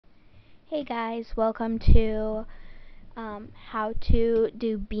Hey guys, welcome to how to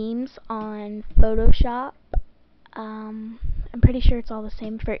do beams on Photoshop. I'm pretty sure it's all the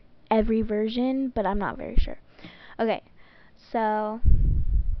same for every version, but I'm not very sure. Okay, so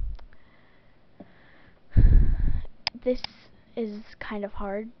this is kind of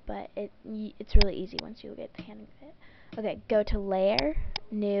hard, but it's really easy once you get the hang of it. Okay, go to Layer,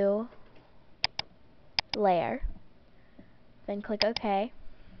 New, Layer, then click OK.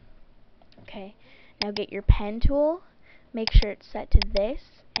 Okay, now get your pen tool, make sure it's set to this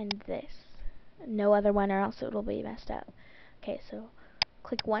and this. No other one or else it will be messed up. Okay, so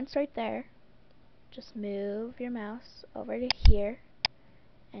click once right there, just move your mouse over to here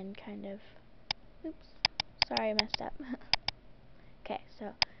and kind of, oops, sorry I messed up. Okay, so,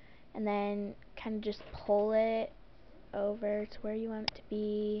 and then kind of just pull it over to where you want it to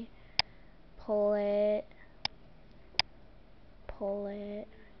be, pull it, pull it,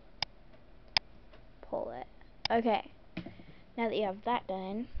 pull it. Okay, now that you have that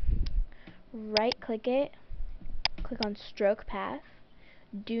done, right click it, click on stroke path.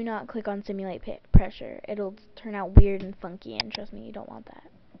 Do not click on simulate pressure. It'll turn out weird and funky, and trust me, you don't want that.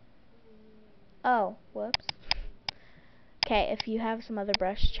 Oh, whoops. Okay, if you have some other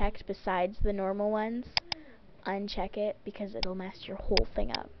brush checked besides the normal ones, uncheck it because it'll mess your whole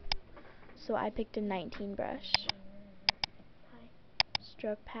thing up. So I picked a 19 brush.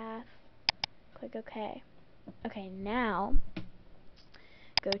 Stroke path. Click OK. Okay, now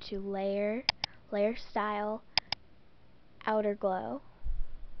go to Layer, Layer Style, Outer Glow,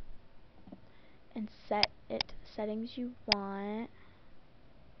 and set it to the settings you want.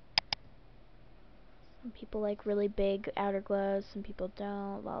 Some people like really big outer glows, some people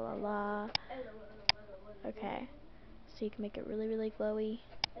don't, la la la. Okay, so you can make it really, really glowy,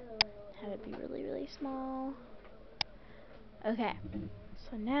 have it be really, really small. Okay,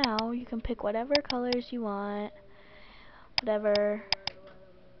 so now you can pick whatever colors you want, whatever.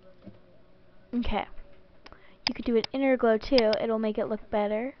 Okay, you could do an inner glow too, it'll make it look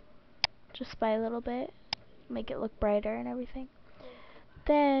better, just by a little bit, make it look brighter and everything.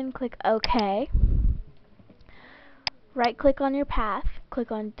 Then click OK. Right click on your path,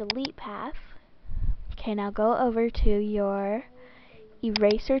 click on delete path. Okay, now go over to your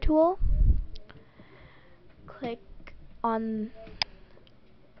eraser tool, click on,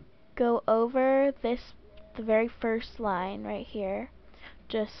 go over this, the very first line right here,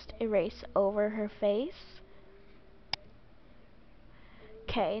 just erase over her face.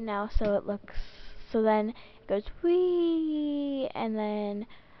 Okay, now so it looks, so then it goes wee, and then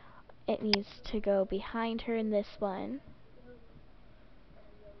it needs to go behind her in this one.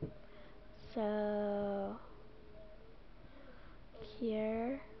 So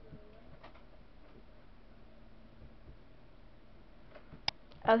here.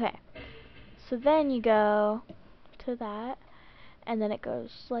 Okay, so then you go to that, and then it goes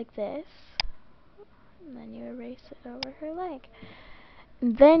like this, and then you erase it over her leg.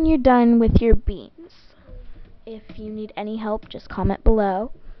 And then you're done with your beams. If you need any help, just comment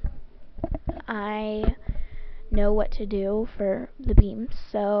below. I know what to do for the beams,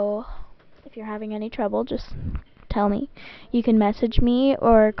 so if you're having any trouble, just tell me. You can message me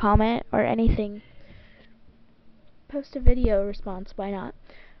or comment or anything. Post a video response, why not?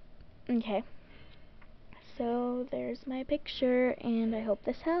 Okay. So there's my picture, and I hope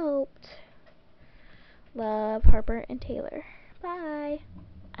this helped. Love, Harper and Taylor. Bye.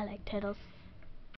 I like turtles.